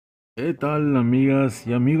¿Qué tal, amigas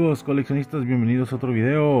y amigos coleccionistas? Bienvenidos a otro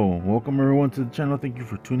video. Welcome everyone to the channel. Thank you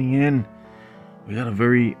for tuning in. We got a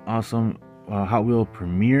very awesome Hot Wheel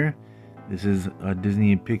premiere. This is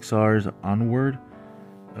Disney Pixar's Onward.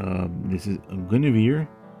 This is Guinevere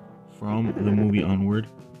from the movie Onward.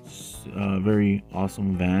 Very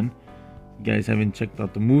awesome van. If you guys haven't checked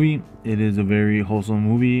out the movie, it is a very wholesome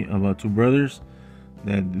movie about two brothers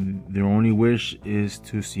that their only wish is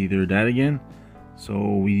to see their dad again.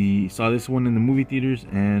 So we saw this one in the movie theaters,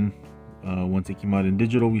 and once it came out in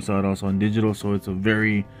digital, we saw it also on digital. So it's a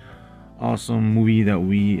very awesome movie that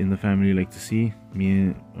we in the family like to see.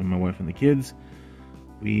 Me and my wife and the kids,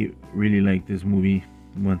 we really liked this movie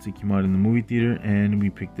once it came out in the movie theater, and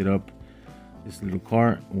we picked it up, this little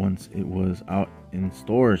car, once it was out in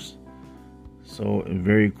stores. So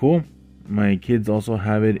very cool. My kids also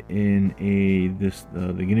have it in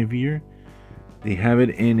the Guinevere. They have it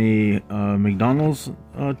in a McDonald's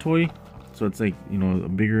toy, so it's like, you know, a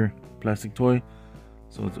bigger plastic toy.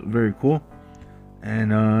 So it's very cool.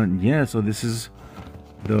 And yeah, so this is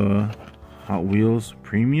the Hot Wheels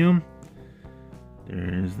Premium.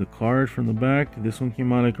 There's the card from the back. This one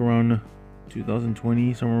came out like around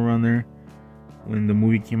 2020, somewhere around there, when the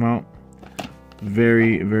movie came out.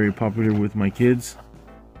 Very, very popular with my kids.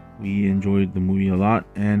 We enjoyed the movie a lot,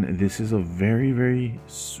 and this is a very, very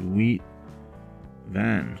sweet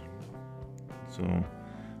van. So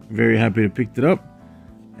very happy to pick it up,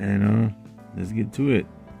 and let's get to it.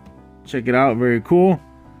 Check it out. Very cool.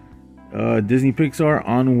 Disney Pixar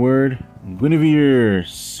Onward Guinevere,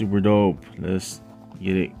 super dope. Let's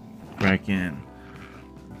get it cracking.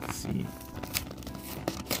 Let's see.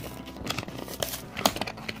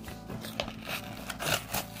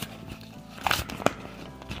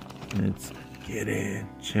 Let's get it.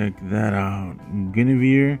 Check that out.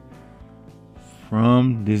 Guinevere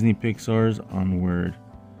from Disney Pixar's Onward.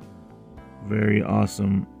 Very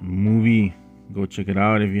awesome movie. Go check it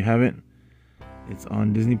out if you haven't. It's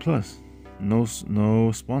on Disney Plus. No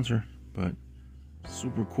sponsor, but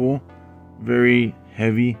super cool. Very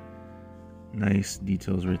heavy. Nice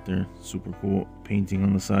details right there. Super cool painting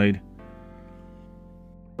on the side.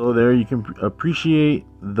 So there you can appreciate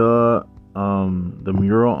the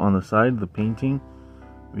mural on the side, the painting.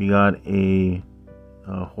 We got a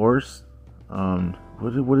horse.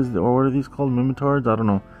 What are these called? Mimitards? I don't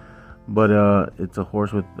know, but it's a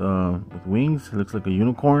horse with wings. It looks like a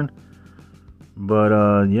unicorn.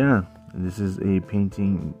 But yeah, this is a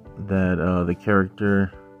painting that the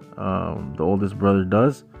character, the oldest brother,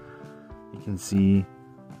 does. You can see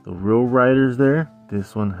the real riders there.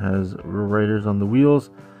 This one has real riders on the wheels.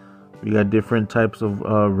 We got different types of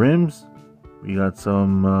rims. We got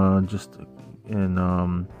some just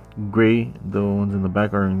in gray. The ones in the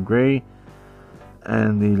back are in gray,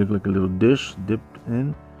 and they look like a little dish dipped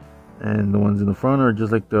in. And the ones in the front are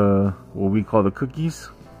just like what we call the cookies,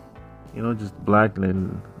 you know, just black.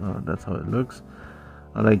 That's how it looks.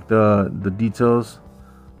 I like the details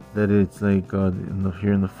that it's like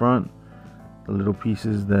here in the front, the little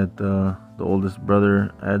pieces that the oldest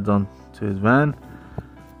brother adds on to his van.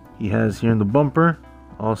 He has here in the bumper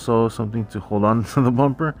also something to hold on to the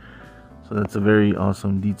bumper, so that's a very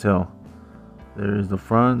awesome detail. There is the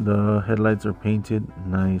front. The headlights are painted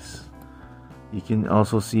nice. You can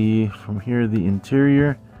also see from here the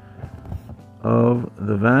interior of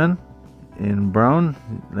the van in brown,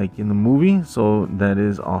 like in the movie. So that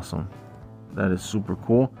is awesome. That is super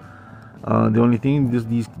cool. The only thing,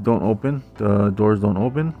 these don't open. The doors don't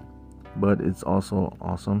open, but it's also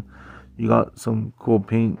awesome. You got some cool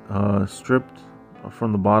paint stripped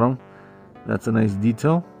from the bottom. That's a nice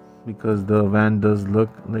detail, because the van does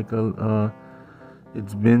look like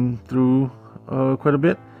it's been through quite a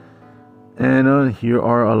bit. And here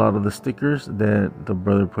are a lot of the stickers that the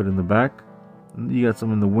brother put in the back. You got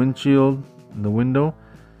some in the windshield, in the window.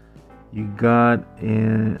 You got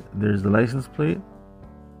there's the license plate,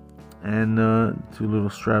 and two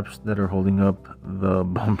little straps that are holding up the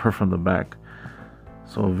bumper from the back.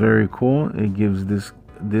 So very cool. It gives this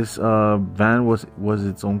van was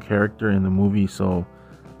its own character in the movie. So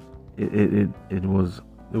it was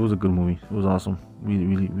a good movie. It was awesome.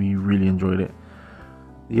 We really enjoyed it.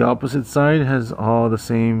 The opposite side has all the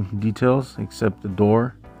same details except the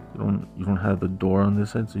door. You don't have the door on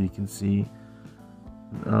this side, so you can see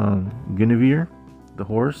Guinevere, the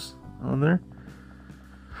horse, on there.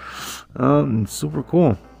 Super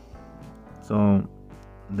cool. So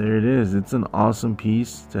there it is. It's an awesome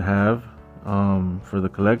piece to have for the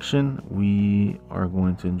collection. We are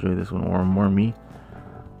going to enjoy this one, or more me.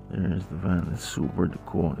 There's the van. It's super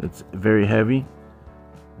cool. It's very heavy.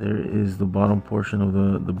 There is the bottom portion of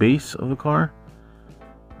the base of the car.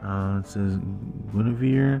 It says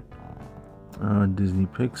Guinevere, Disney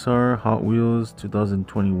Pixar, Hot Wheels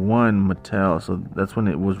 2021 Mattel. So that's when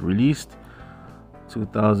it was released,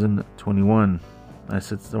 2021. I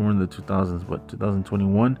said somewhere in the 2000s, but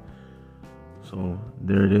 2021. So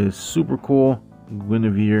there it is. Super cool.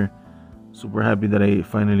 Guinevere. Super happy that I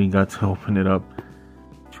finally got to open it up.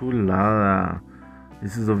 Chulada.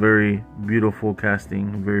 This is a very beautiful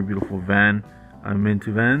casting, very beautiful van. I'm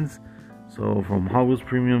into vans. So from Hot Wheels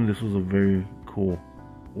Premium, this was a very cool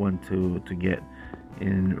one to get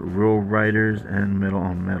in real riders and metal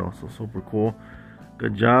on metal. So super cool.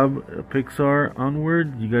 Good job, Pixar,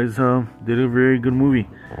 Onward. You guys did a very good movie.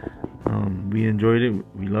 We enjoyed it.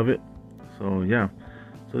 We love it. So yeah.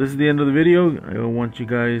 So this is the end of the video. I want you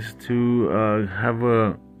guys to have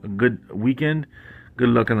a good weekend. Good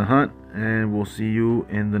luck on the hunt. And we'll see you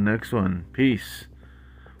in the next one. Peace.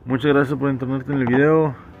 Muchas gracias por entrarte en el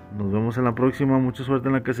video. Nos vemos en la próxima. Mucha suerte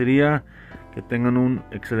en la cacería. Que tengan un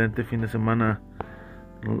excelente fin de semana.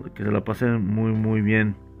 Que se la pasen muy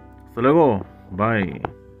bien. Hasta luego. Bye.